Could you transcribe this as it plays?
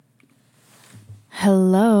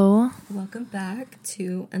Hello. Welcome back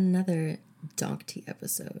to another Donk Tea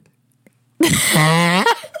episode.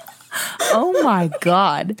 Oh my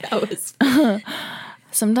God. That was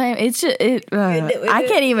Sometimes it's just I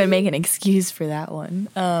can't even make an excuse for that one.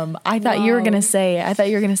 I thought you were gonna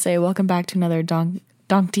say welcome back to another Donk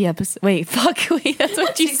Tea episode. Wait, that's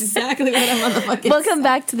what you said. exactly what I'm on the fucking Welcome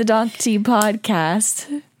back to the Donk Tea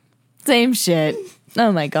podcast. Same shit.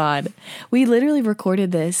 Oh my God. We literally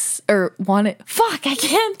recorded this I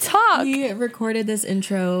can't talk. We recorded this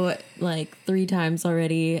intro like 3 times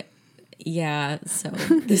already. Yeah, so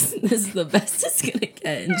this is the best it's gonna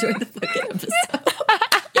get. Enjoy the fucking episode.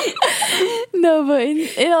 No, but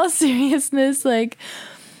in all seriousness, like,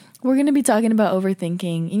 we're gonna be talking about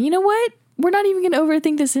overthinking. And you know what? We're not even gonna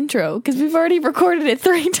overthink this intro because we've already recorded it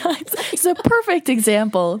 3 times. It's a perfect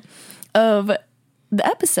example of the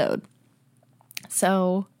episode.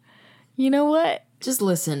 So, you know what? Just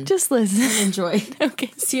listen. And enjoy.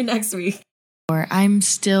 Okay. See you next week. I'm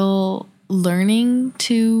still learning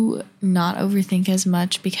to not overthink as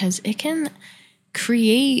much because it can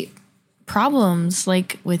create problems,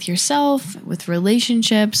 like with yourself, with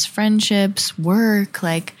relationships, friendships, work.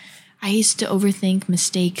 Like, I used to overthink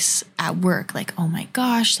mistakes at work. Like, oh my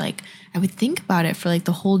gosh, like I would think about it for like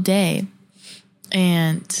the whole day.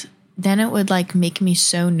 And then it would like make me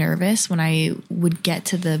so nervous when I would get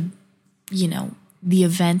to the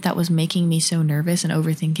event that was making me so nervous and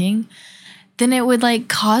overthinking. Then it would like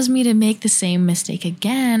cause me to make the same mistake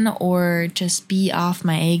again or just be off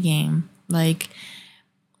my A game. Like,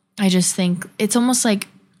 I just think it's almost like,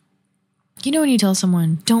 when you tell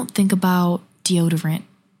someone, don't think about deodorant,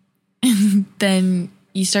 then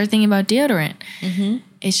you start thinking about deodorant. Mm-hmm.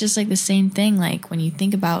 It's just like the same thing. Like, when you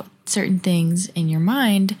think about certain things in your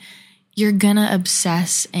mind, you're gonna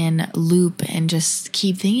obsess and loop and just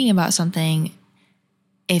keep thinking about something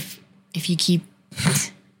if you keep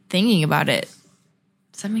thinking about it.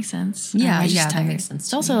 Does that make sense? Yeah, that makes sense.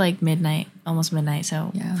 It's also like midnight, almost midnight,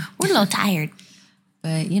 so yeah, we're a little tired.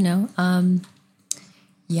 But yeah,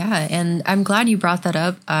 and I'm glad you brought that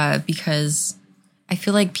up because I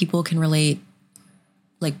feel like people can relate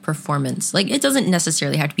like performance. Like, it doesn't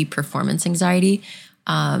necessarily have to be performance anxiety.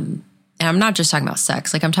 And I'm not just talking about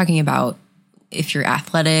sex. Like, I'm talking about if you're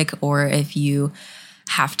athletic or if you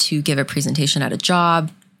have to give a presentation at a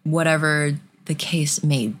job, whatever the case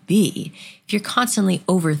may be. If you're constantly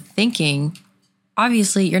overthinking,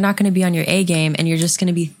 obviously you're not going to be on your A game and you're just going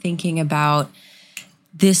to be thinking about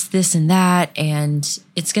this, and that, and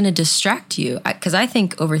it's going to distract you. Because I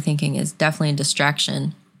think overthinking is definitely a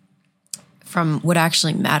distraction from what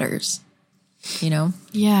actually matters,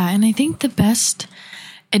 Yeah, and I think the best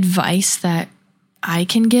advice that I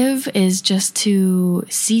can give is just to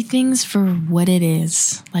see things for what it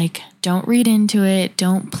is. Like, don't read into it.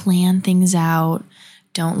 Don't plan things out.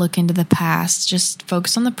 Don't look into the past. Just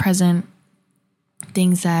focus on the present,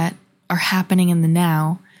 things that are happening in the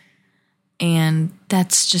now. And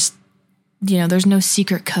that's just, there's no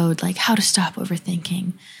secret code like how to stop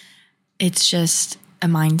overthinking. It's just a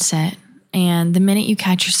mindset. And the minute you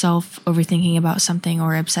catch yourself overthinking about something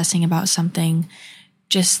or obsessing about something,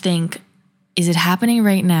 just think, is it happening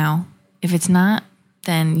right now? If it's not,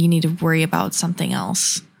 then you need to worry about something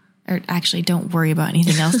else. Or actually, don't worry about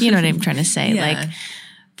anything else. You know what I'm trying to say? Yeah. Like,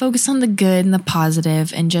 focus on the good and the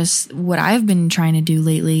positive. And just what I've been trying to do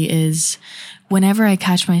lately is whenever I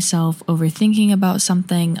catch myself overthinking about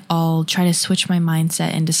something, I'll try to switch my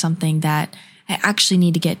mindset into something that I actually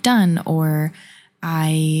need to get done, or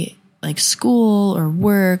I like school or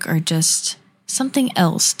work or just something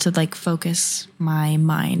else to like focus my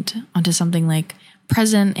mind onto something like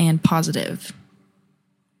present and positive.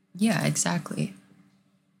 Yeah, exactly.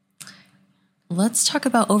 Let's talk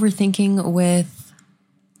about overthinking with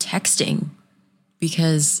texting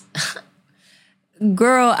because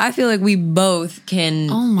girl, I feel like we both can.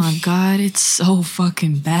 Oh my God, it's so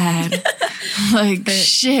fucking bad. Like,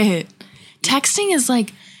 shit. Texting is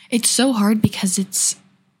like, it's so hard because it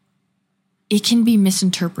can be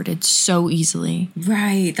misinterpreted so easily.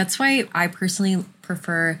 Right. That's why I personally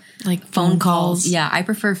prefer like phone calls. Yeah, I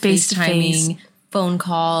prefer FaceTiming, phone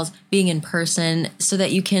calls, being in person so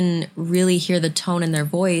that you can really hear the tone in their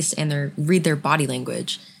voice and read their body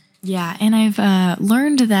language. Yeah, and I've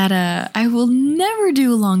learned that I will never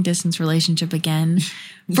do a long distance relationship again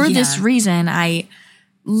for this reason. I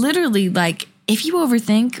literally, like, if you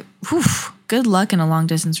overthink, good luck in a long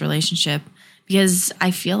distance relationship, because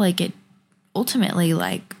I feel like it ultimately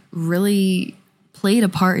like really played a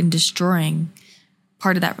part in destroying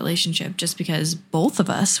part of that relationship just because both of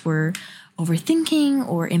us were overthinking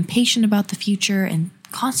or impatient about the future and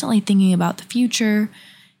constantly thinking about the future.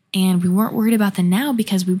 And we weren't worried about the now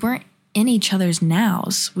because we weren't in each other's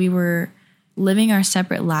nows. We were living our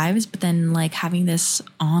separate lives, but then like having this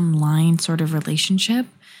online sort of relationship.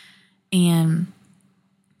 And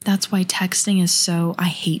that's why texting is so, I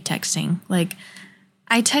hate texting. Like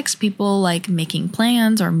I text people like making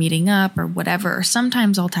plans or meeting up or whatever, or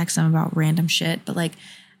sometimes I'll text them about random shit, but like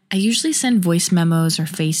I usually send voice memos or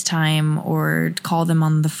FaceTime or call them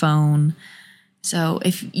on the phone. So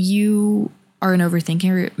if you are an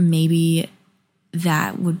overthinker, maybe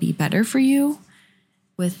that would be better for you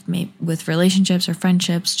with relationships or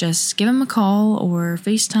friendships. Just give them a call or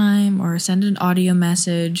FaceTime or send an audio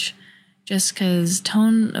message, just because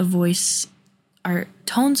tones of voices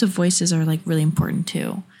are like really important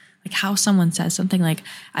too. Like how someone says something. Like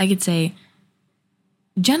I could say,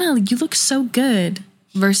 Jenna, you look so good,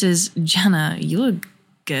 versus Jenna, you look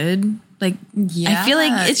good. Like, yeah. I feel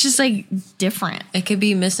like it's just like different. It could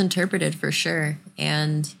be misinterpreted for sure.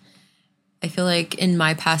 And I feel like in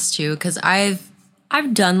my past too, because I've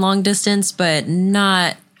done long distance, but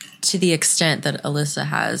not to the extent that Elissa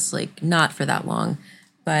has, like not for that long.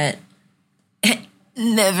 But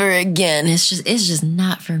never again. It's just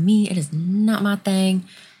not for me. It is not my thing.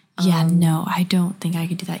 Yeah, no, I don't think I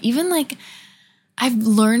could do that. Even like I've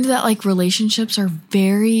learned that like relationships are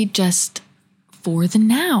very just for the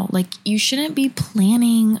now. Like you shouldn't be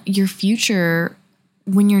planning your future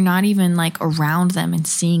when you're not even like around them and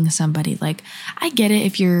seeing somebody. Like I get it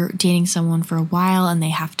if you're dating someone for a while and they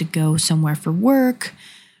have to go somewhere for work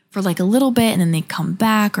for like a little bit and then they come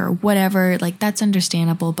back or whatever, like that's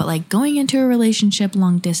understandable. But like going into a relationship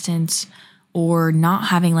long distance or not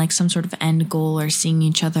having like some sort of end goal or seeing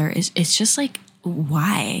each other it's just like,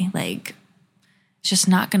 why? Like it's just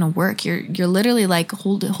not gonna work. You're literally like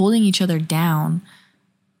holding each other down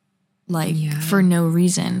like for no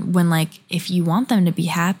reason, when like if you want them to be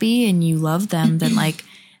happy and you love them, then like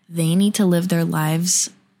they need to live their lives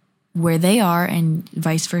where they are and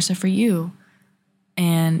vice versa for you.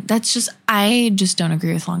 And I just don't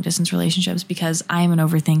agree with long distance relationships because I'm an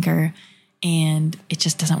overthinker and it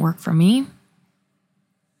just doesn't work for me.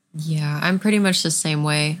 Yeah, I'm pretty much the same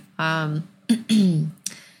way.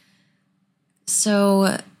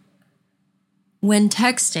 So when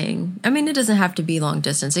texting, I mean, it doesn't have to be long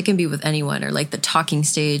distance. It can be with anyone, or like the talking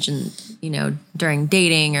stage and, you know, during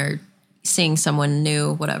dating or seeing someone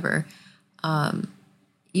new, whatever.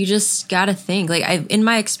 You just got to think, like in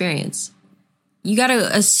my experience, you got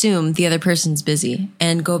to assume the other person's busy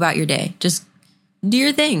and go about your day. Just do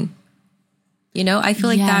your thing. You know, I feel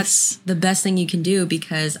like that's the best thing you can do,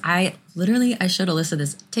 because I showed Elissa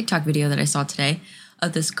this TikTok video that I saw today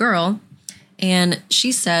of this girl, and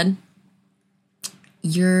she said,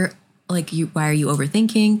 why are you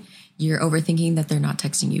overthinking? You're overthinking that they're not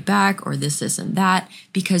texting you back or this, and that,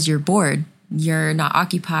 because you're bored. You're not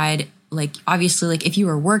occupied. Like, obviously, like if you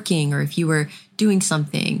were working or if you were doing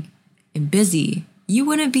something and busy, you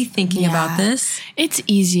wouldn't be thinking about this. It's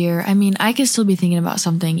easier. I mean, I could still be thinking about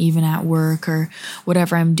something even at work or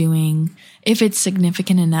whatever I'm doing if it's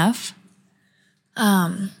significant enough.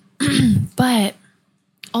 But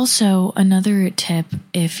also another tip,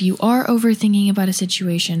 if you are overthinking about a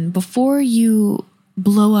situation, before you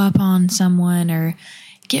blow up on someone or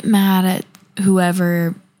get mad at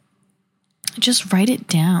whoever, just write it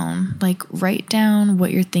down. Like write down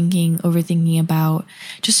what you're overthinking about,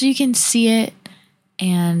 just so you can see it.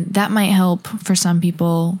 And that might help for some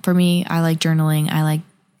people. For me, I like journaling. I like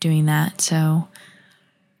doing that. So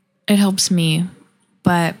it helps me.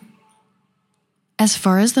 But as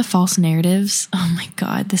far as the false narratives, oh my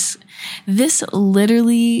God, this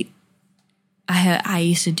literally, I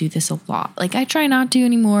used to do this a lot. Like I try not to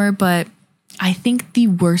anymore, but I think the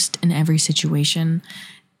worst in every situation,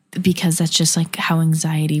 because that's just like how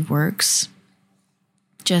anxiety works.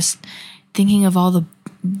 Just thinking of all the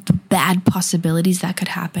bad possibilities that could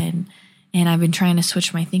happen. And I've been trying to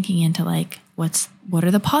switch my thinking into like, what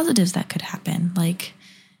are the positives that could happen? Like,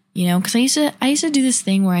 you know, because I used to do this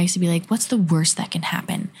thing where I used to be like, what's the worst that can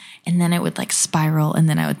happen? And then it would like spiral. And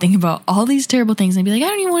then I would think about all these terrible things and I'd be like, I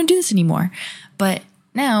don't even want to do this anymore. But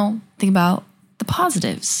now think about the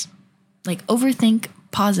positives. Like overthink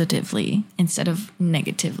positively instead of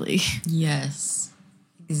negatively. Yes,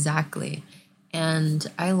 exactly. And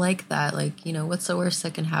I like that. Like, you know, what's the worst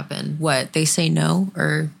that can happen? What? They say no,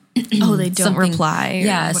 or they don't reply.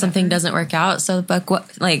 Yeah, something doesn't work out. So, but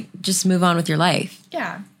just move on with your life.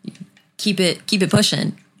 Yeah. Keep it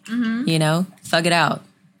pushing. Mm-hmm. You know, thug it out.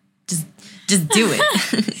 Just Just do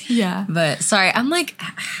it. Yeah. But sorry, I'm like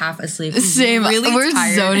half asleep. Same. Really We're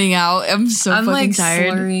tired. zoning out. I'm fucking like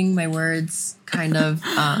tired. slurring my words, kind of.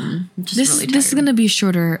 Just really tired. This is gonna be a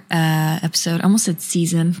shorter episode. I almost said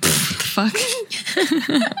season. Fuck.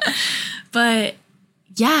 But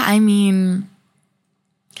yeah, I mean,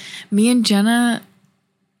 me and Jenna,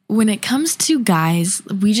 when it comes to guys,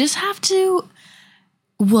 we just have to.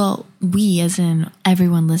 Well, we, as in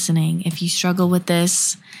everyone listening, if you struggle with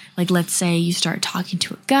this, like let's say you start talking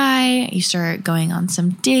to a guy, you start going on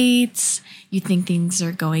some dates, you think things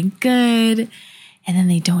are going good, and then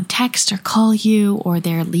they don't text or call you, or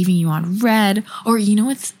they're leaving you on red, or you know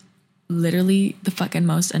what's literally the fucking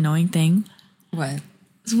most annoying thing? What?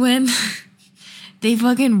 Is when they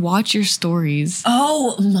fucking watch your stories.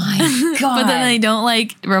 Oh my God. But then they don't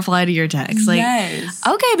like reply to your text. Like, yes.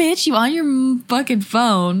 Okay, bitch, you on your fucking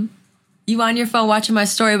phone. You on your phone watching my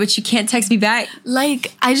story, but you can't text me back.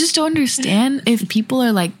 Like, I just don't understand if people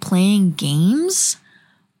are like playing games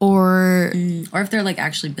or if they're like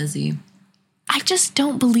actually busy. I just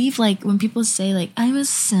don't believe like when people say like, I was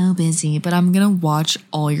so busy, but I'm going to watch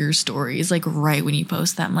all your stories like right when you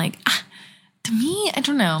post them. Like, to me, I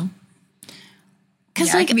don't know.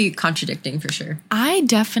 Because it can be contradicting for sure. I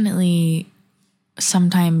definitely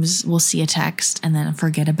sometimes will see a text and then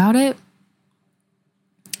forget about it.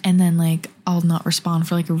 And then like I'll not respond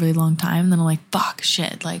for like a really long time. And then I'm like, fuck,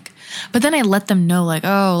 shit. Like, but then I let them know like,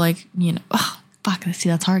 oh, like, you know, oh, fuck, see,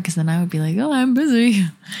 that's hard. Because then I would be like, oh, I'm busy.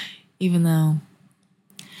 Even though,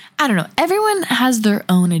 I don't know. Everyone has their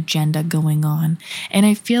own agenda going on. And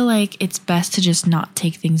I feel like it's best to just not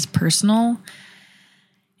take things personal.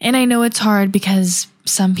 And I know it's hard because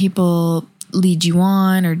some people lead you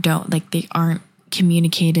on or don't, like they aren't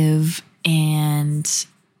communicative and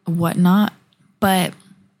whatnot. But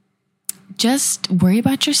just worry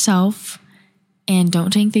about yourself and don't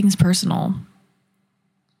take things personal.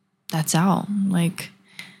 That's all. Like,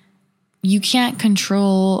 you can't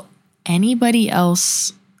control anybody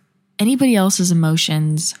else's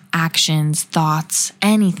emotions, actions, thoughts,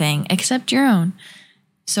 anything except your own.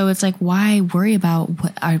 So it's like, why worry about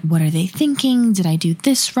what are they thinking? Did I do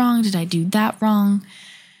this wrong? Did I do that wrong?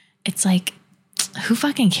 It's like, who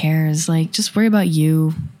fucking cares? Like, just worry about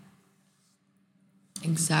you.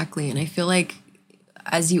 Exactly. And I feel like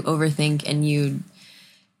as you overthink and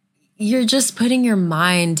you're just putting your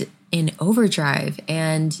mind in overdrive,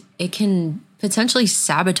 and it can potentially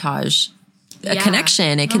sabotage a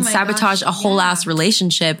connection. It can sabotage a whole ass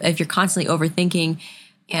relationship if you're constantly overthinking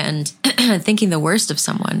and thinking the worst of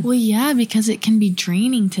someone. Well, yeah, because it can be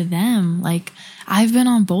draining to them. Like, I've been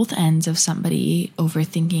on both ends of somebody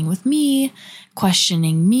overthinking with me,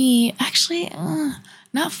 questioning me. Actually,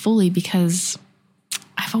 not fully, because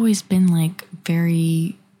I've always been like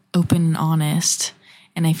very open and honest.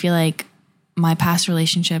 And I feel like my past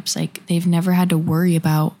relationships, like they've never had to worry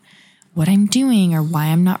about what I'm doing or why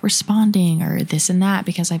I'm not responding or this and that,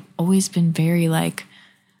 because I've always been very like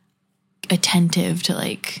attentive to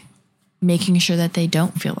like making sure that they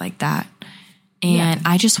don't feel like that. And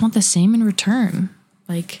I just want the same in return.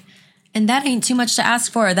 Like, and that ain't too much to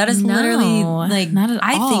ask for. That is literally like, not at all.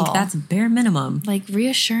 I think that's bare minimum. Like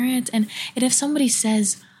reassurance. And if somebody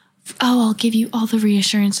says, oh, I'll give you all the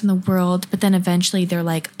reassurance in the world, but then eventually they're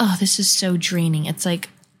like, oh, this is so draining. It's like,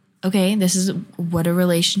 okay, this is what a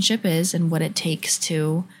relationship is and what it takes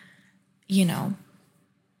to, you know,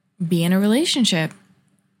 be in a relationship.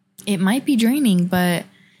 It might be draining, but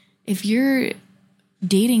if you're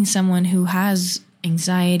dating someone who has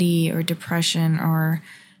anxiety or depression or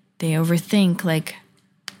they overthink, like,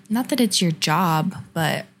 not that it's your job,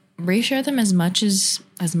 but reassure them as much as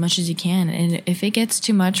you can. And if it gets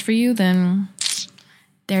too much for you, then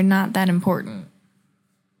they're not that important.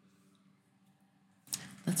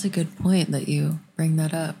 That's a good point that you bring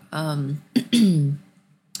that up. And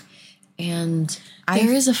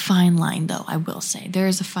there is a fine line, though, I will say. There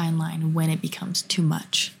is a fine line when it becomes too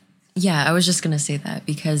much. Yeah, I was just going to say that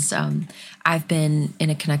because I've been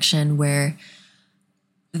in a connection where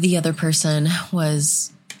the other person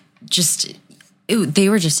was just, they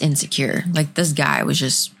were just insecure. Like this guy was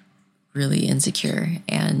just really insecure.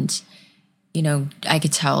 And, you know, I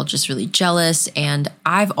could tell just really jealous. And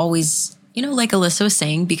I've always, you know, like Elissa was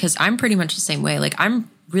saying, because I'm pretty much the same way. Like I'm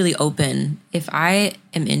really open. If I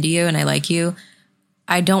am into you and I like you,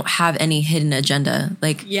 I don't have any hidden agenda.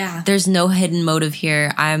 Like, there's no hidden motive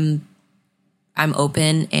here. I'm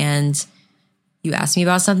open, and you ask me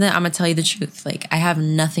about something, I'm gonna tell you the truth. Like, I have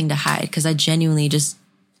nothing to hide because I genuinely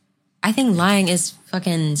I think lying is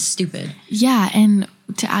fucking stupid. Yeah, and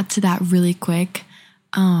to add to that really quick,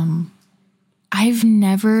 I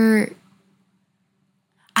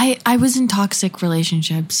I was in toxic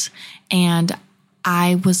relationships, and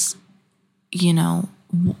I was,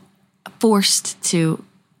 forced to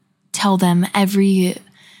tell them every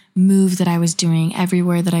move that I was doing,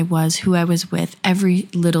 everywhere that I was, who I was with, every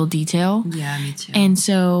little detail. Yeah, me too. And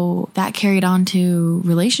so that carried on to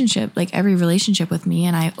every relationship with me,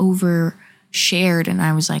 and I overshared, and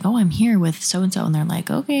I was like, oh, I'm here with so-and-so. And they're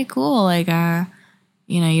like, okay, cool. Like,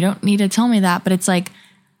 you don't need to tell me that. But it's like,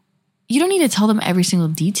 you don't need to tell them every single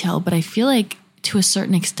detail. But I feel like to a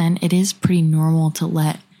certain extent, it is pretty normal to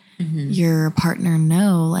let your partner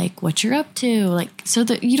know, like, what you're up to. Like, so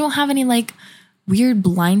that you don't have any, like, weird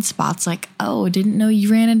blind spots, like, oh, didn't know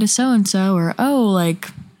you ran into so-and-so, or, oh, like,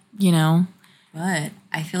 But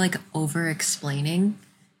I feel like over-explaining,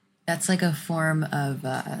 that's like a form of,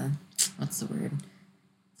 what's the word?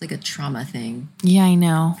 It's like a trauma thing. Yeah, I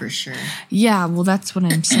know. For sure. Yeah, well, that's what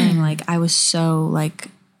I'm saying. Like, I was so, like,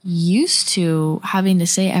 used to having to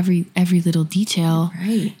say every little detail.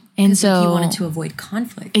 Right. And so like, you wanted to avoid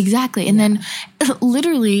conflict. Exactly. And then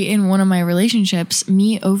literally in one of my relationships,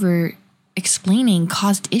 me over explaining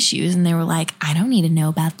caused issues, and they were like, I don't need to know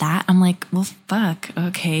about that. I'm like, well, fuck.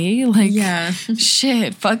 Okay. Like, yeah.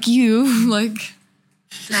 Shit, fuck you. Like,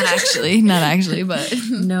 not actually, but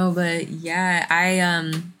no, but yeah,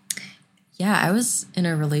 I was in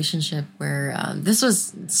a relationship where this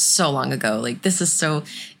was so long ago. Like, this is so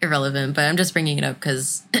irrelevant, but I'm just bringing it up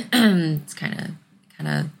because it's kind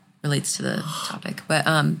of relates to the topic. But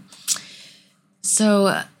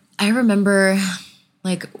so I remember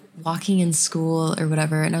like walking in school or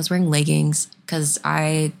whatever, and I was wearing leggings because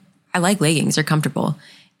I like leggings, they're comfortable.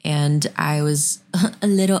 And I was a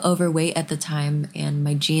little overweight at the time, and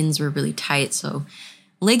my jeans were really tight, so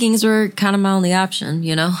leggings were kind of my only option,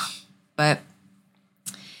 But,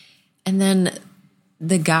 and then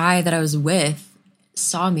the guy that I was with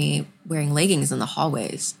saw me wearing leggings in the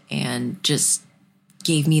hallways and just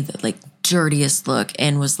gave me the like dirtiest look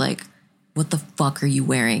and was like, what the fuck are you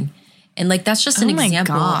wearing? And like, that's just an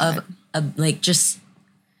example of like, just,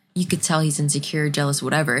 you could tell he's insecure, jealous,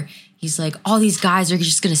 whatever. He's like, all these guys are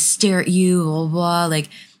just going to stare at you, blah, blah, blah. Like,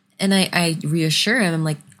 and I reassure him. I'm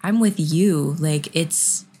like, I'm with you. Like,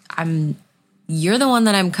 you're the one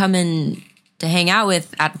that I'm coming to hang out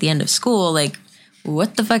with at the end of school. Like,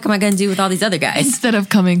 what the fuck am I going to do with all these other guys? Instead of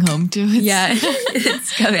coming home to it. Yeah.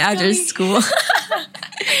 It's coming after school.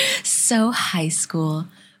 So high school.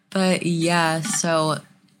 But yeah, so,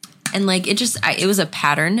 and like, it was a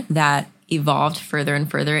pattern that evolved further and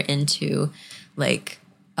further into like,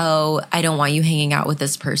 oh, I don't want you hanging out with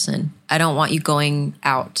this person. I don't want you going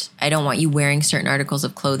out. I don't want you wearing certain articles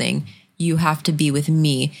of clothing. You have to be with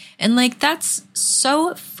me. And like, that's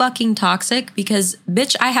so fucking toxic because,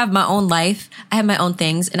 bitch, I have my own life. I have my own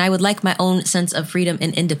things, and I would like my own sense of freedom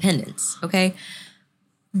and independence. Okay.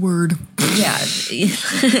 Word. Yeah.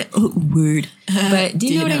 Word. But do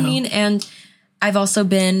you know what I mean? And I've also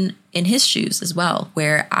been in his shoes as well,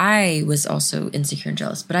 where I was also insecure and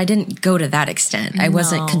jealous, but I didn't go to that extent. I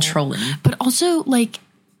wasn't controlling. But also, like,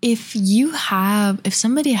 if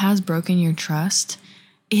somebody has broken your trust,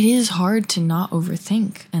 it is hard to not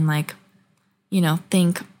overthink and like,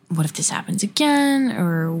 think, what if this happens again?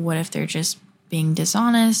 Or what if they're just being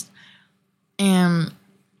dishonest? And,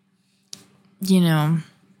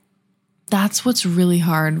 that's what's really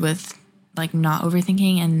hard with like not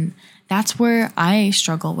overthinking. And that's where I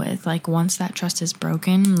struggle with, like, once that trust is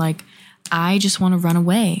broken, like, I just want to run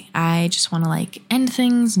away. I just want to like end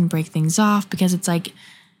things and break things off, because it's like,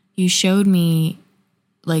 you showed me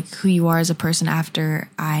like who you are as a person after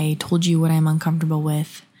I told you what I'm uncomfortable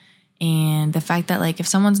with. And the fact that like, if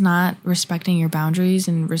someone's not respecting your boundaries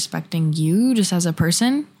and respecting you just as a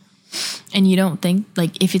person, and you don't think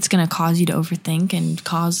like, if it's going to cause you to overthink and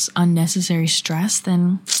cause unnecessary stress,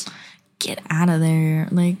 then get out of there.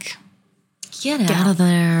 Like, get out of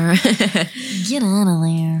there. Get out of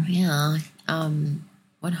there. Yeah.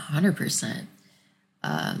 100%.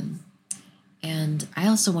 And I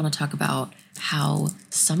also want to talk about how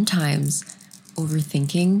sometimes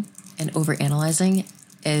overthinking and overanalyzing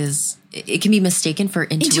it can be mistaken for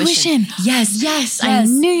intuition. Yes. I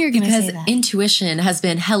knew you were going to say that. Because intuition has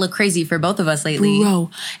been hella crazy for both of us lately.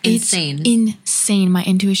 Bro, insane. It's insane. My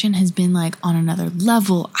intuition has been like on another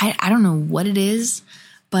level. I don't know what it is,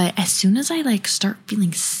 but as soon as I like start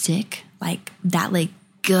feeling sick, like that like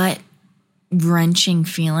gut wrenching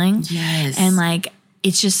feeling. Yes. And like,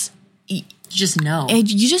 it's just... You just know.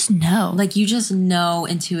 You just know. Like, you just know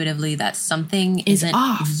intuitively that something isn't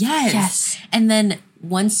off. Yes. And then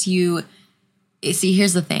once you see,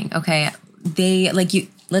 here's the thing, okay?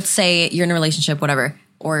 Let's say you're in a relationship, whatever,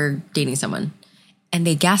 or dating someone, and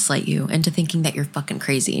they gaslight you into thinking that you're fucking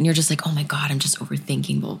crazy. And you're just like, oh my God, I'm just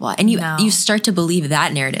overthinking, blah, blah, blah. And you start to believe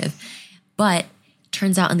that narrative. But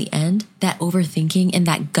turns out in the end, that overthinking and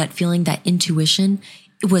that gut feeling, that intuition,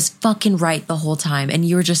 it was fucking right the whole time. And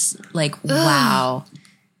you're just like, wow,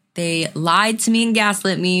 they lied to me and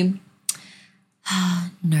gaslit me.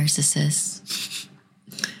 Narcissists.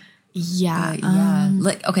 Yeah.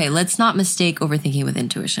 Okay, let's not mistake overthinking with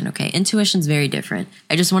intuition, okay? Intuition's very different.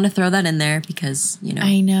 I just want to throw that in there because,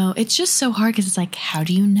 I know. It's just so hard because it's like, how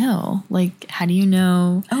do you know? Like, how do you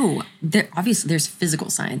know? Oh, obviously there's physical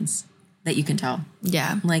signs that you can tell.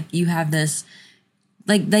 Yeah. Like you have this,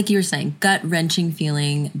 like you were saying, gut-wrenching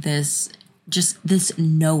feeling, this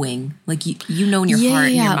knowing. Like you know in your heart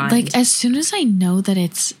and your mind. Like as soon as I know that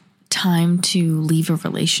it's time to leave a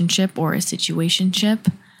relationship or a situationship,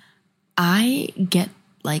 I get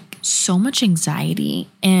like so much anxiety,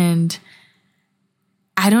 and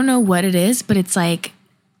I don't know what it is, but it's like,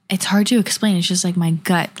 it's hard to explain. It's just like my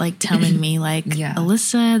gut like telling me like,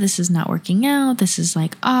 Elissa, this is not working out. This is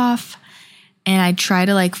like off. And I try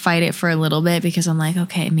to like fight it for a little bit because I'm like,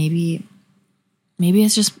 okay, maybe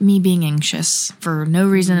it's just me being anxious for no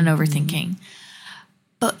reason and overthinking.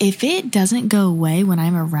 But if it doesn't go away when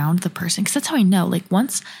I'm around the person, because that's how I know, like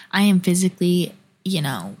once I am physically,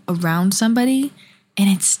 around somebody and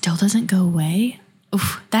it still doesn't go away,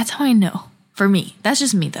 that's how I know. For me, that's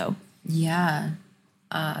just me though. Yeah,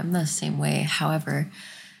 I'm the same way. However,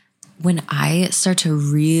 when I start to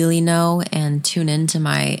really know and tune into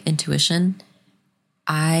my intuition,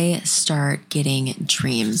 I start getting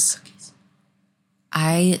dreams.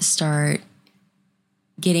 I start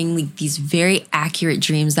getting like these very accurate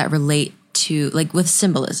dreams that relate to, like with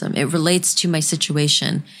symbolism, it relates to my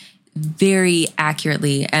situation very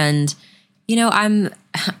accurately. And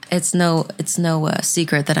it's no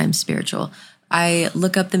secret that I'm spiritual. I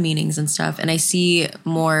look up the meanings and stuff and I see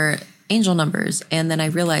more angel numbers, and then I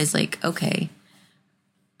realize like, okay,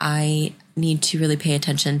 I need to really pay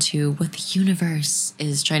attention to what the universe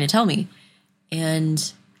is trying to tell me.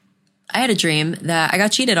 And I had a dream that I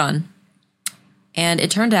got cheated on, and it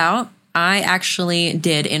turned out I actually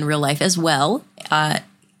did in real life as well.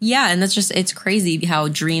 And that's just, it's crazy how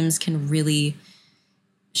dreams can really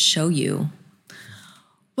show you.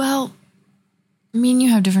 Well, me and you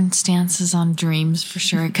have different stances on dreams for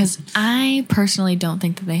sure, because I personally don't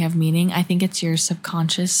think that they have meaning. I think it's your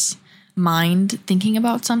subconscious mind thinking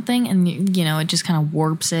about something, and it just kind of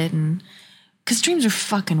warps it. And because dreams are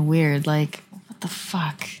fucking weird. Like, what the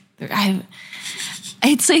fuck?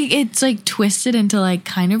 It's like twisted into like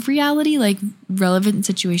kind of reality, like relevant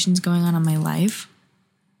situations going on in my life.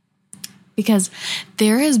 Because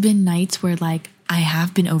there has been nights where like I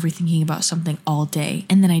have been overthinking about something all day,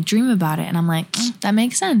 and then I dream about it and I'm like, that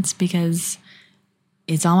makes sense because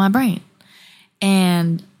it's on my brain.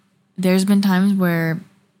 And there's been times where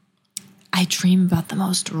I dream about the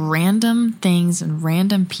most random things and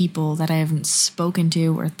random people that I haven't spoken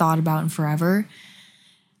to or thought about in forever.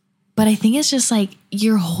 But I think it's just like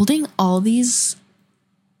you're holding all these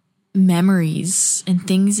memories and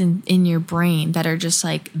things in your brain that are just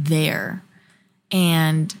like there.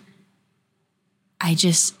 And I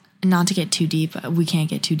just, not to get too deep, we can't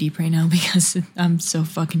get too deep right now because I'm so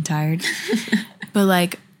fucking tired. But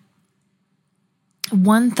like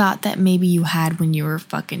one thought that maybe you had when you were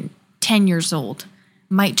fucking 10 years old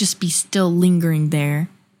might just be still lingering there.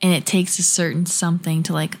 And it takes a certain something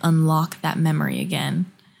to like unlock that memory again.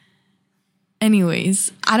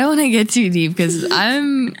 Anyways, I don't want to get too deep because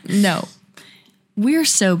we're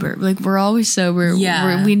sober. Like we're always sober.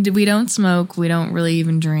 Yeah. We don't smoke. We don't really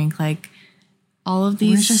even drink. Like all of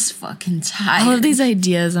these. We're just fucking tired. All of these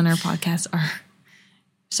ideas on our podcast are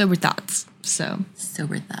sober thoughts. So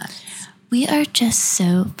sober thoughts. We are just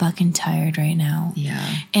so fucking tired right now.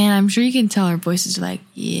 Yeah. And I'm sure you can tell our voices are like,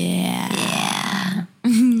 yeah.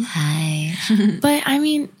 Hi. But I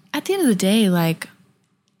mean, at the end of the day, like,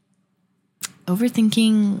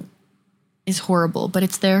 overthinking is horrible, but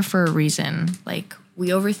it's there for a reason. Like, we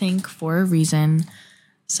overthink for a reason.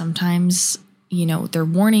 Sometimes, they're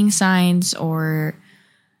warning signs or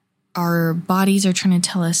our bodies are trying to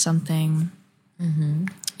tell us something. Mm-hmm.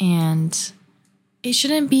 And it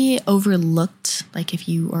shouldn't be overlooked, like if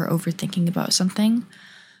you are overthinking about something,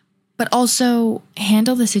 but also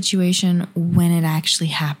handle the situation when it actually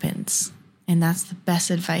happens. And that's the best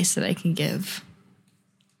advice that I can give.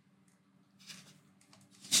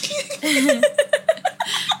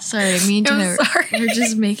 Sorry, me and Jenna we're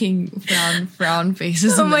just making frown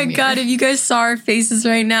faces. Oh my God, if you guys saw our faces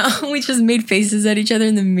right now, we just made faces at each other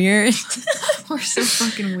in the mirror. We're so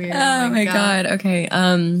fucking weird. Oh my God. Okay.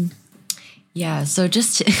 Yeah, so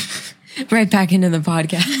just Right back into the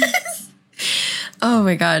podcast. Oh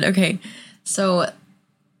my God. Okay. So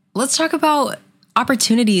let's talk about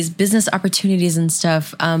opportunities, business opportunities and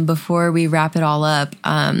stuff before we wrap it all up.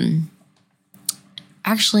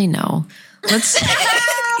 Actually, no.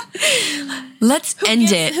 Let's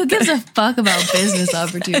end it. Who gives a fuck about business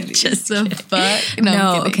opportunities? Just the fuck?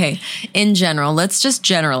 No, okay. In general, let's just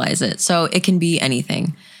generalize it. So it can be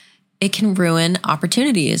anything. It can ruin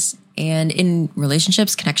opportunities. And in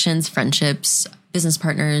relationships, connections, friendships, business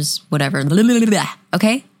partners, whatever. Blah, blah, blah, blah.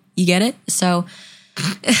 Okay? You get it? So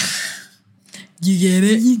you get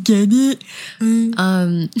it? You get it?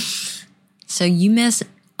 So you miss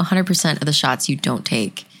 100% of the shots you don't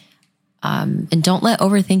take. And don't let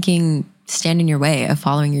overthinking stand in your way of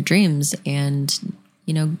following your dreams. And,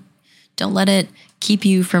 don't let it keep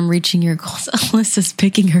you from reaching your goals. Alyssa's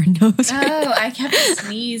picking her nose. Oh, I kept a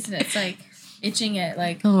sneeze and it's like itching it.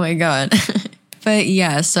 Like, oh my God. But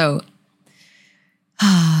yeah, so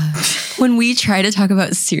when we try to talk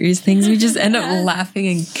about serious things, we just end up laughing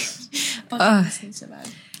and so bad.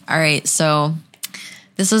 All right, so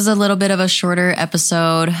this was a little bit of a shorter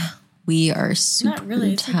episode. We are super Not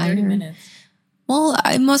really. It's tired. like 30 minutes. Well,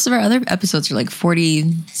 most of our other episodes are like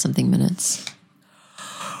 40 something minutes.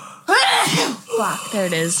 Fuck, there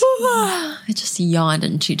it is. I just yawned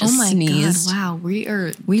and she just sneezed. God, wow, we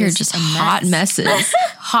are just hot messes.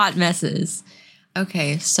 Hot messes.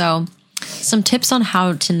 Okay, so some tips on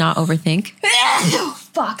how to not overthink.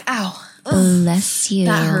 Fuck, ow. Bless you.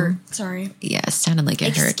 That hurt. Sorry. Yeah, it sounded like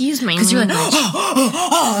it hurt. Excuse me. Because you're like,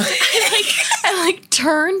 I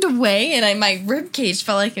turned away and my rib cage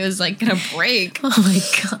felt like it was like gonna break. Oh my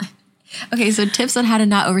God. Okay, so tips on how to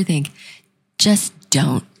not overthink. Just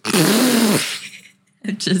don't.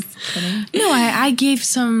 Just kidding. No, I gave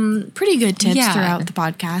some pretty good tips throughout the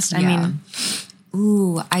podcast. I mean,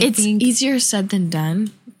 it's easier said than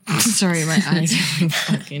done. Sorry, my eyes are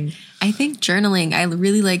fucking. I think journaling, I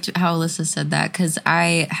really liked how Elissa said that because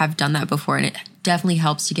I have done that before and it definitely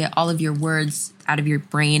helps to get all of your words out of your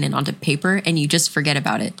brain and onto paper and you just forget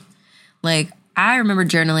about it. Like, I remember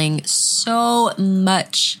journaling so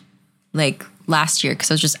much like last year because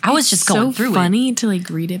I was just going through it. It's so funny to like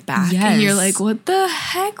read it back and you're like, what the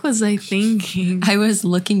heck was I thinking? I was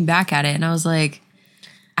looking back at it and I was like,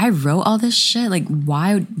 I wrote all this shit. Like,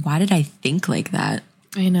 why did I think like that?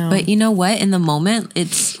 I know. But you know what? In the moment,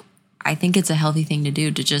 I think it's a healthy thing to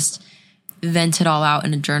do to just vent it all out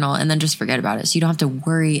in a journal and then just forget about it. So you don't have to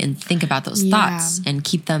worry and think about those thoughts and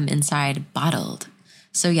keep them inside bottled.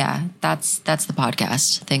 So yeah, that's the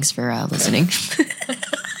podcast. Thanks for listening.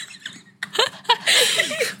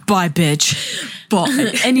 Bye, bitch.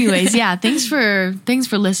 Bye. Anyways, yeah, thanks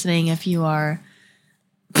for listening if you are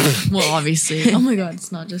well, obviously. Oh my God,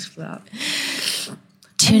 it's not just for that.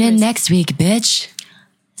 Tune in next week, bitch.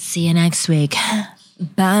 See you next week.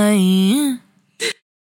 Bye.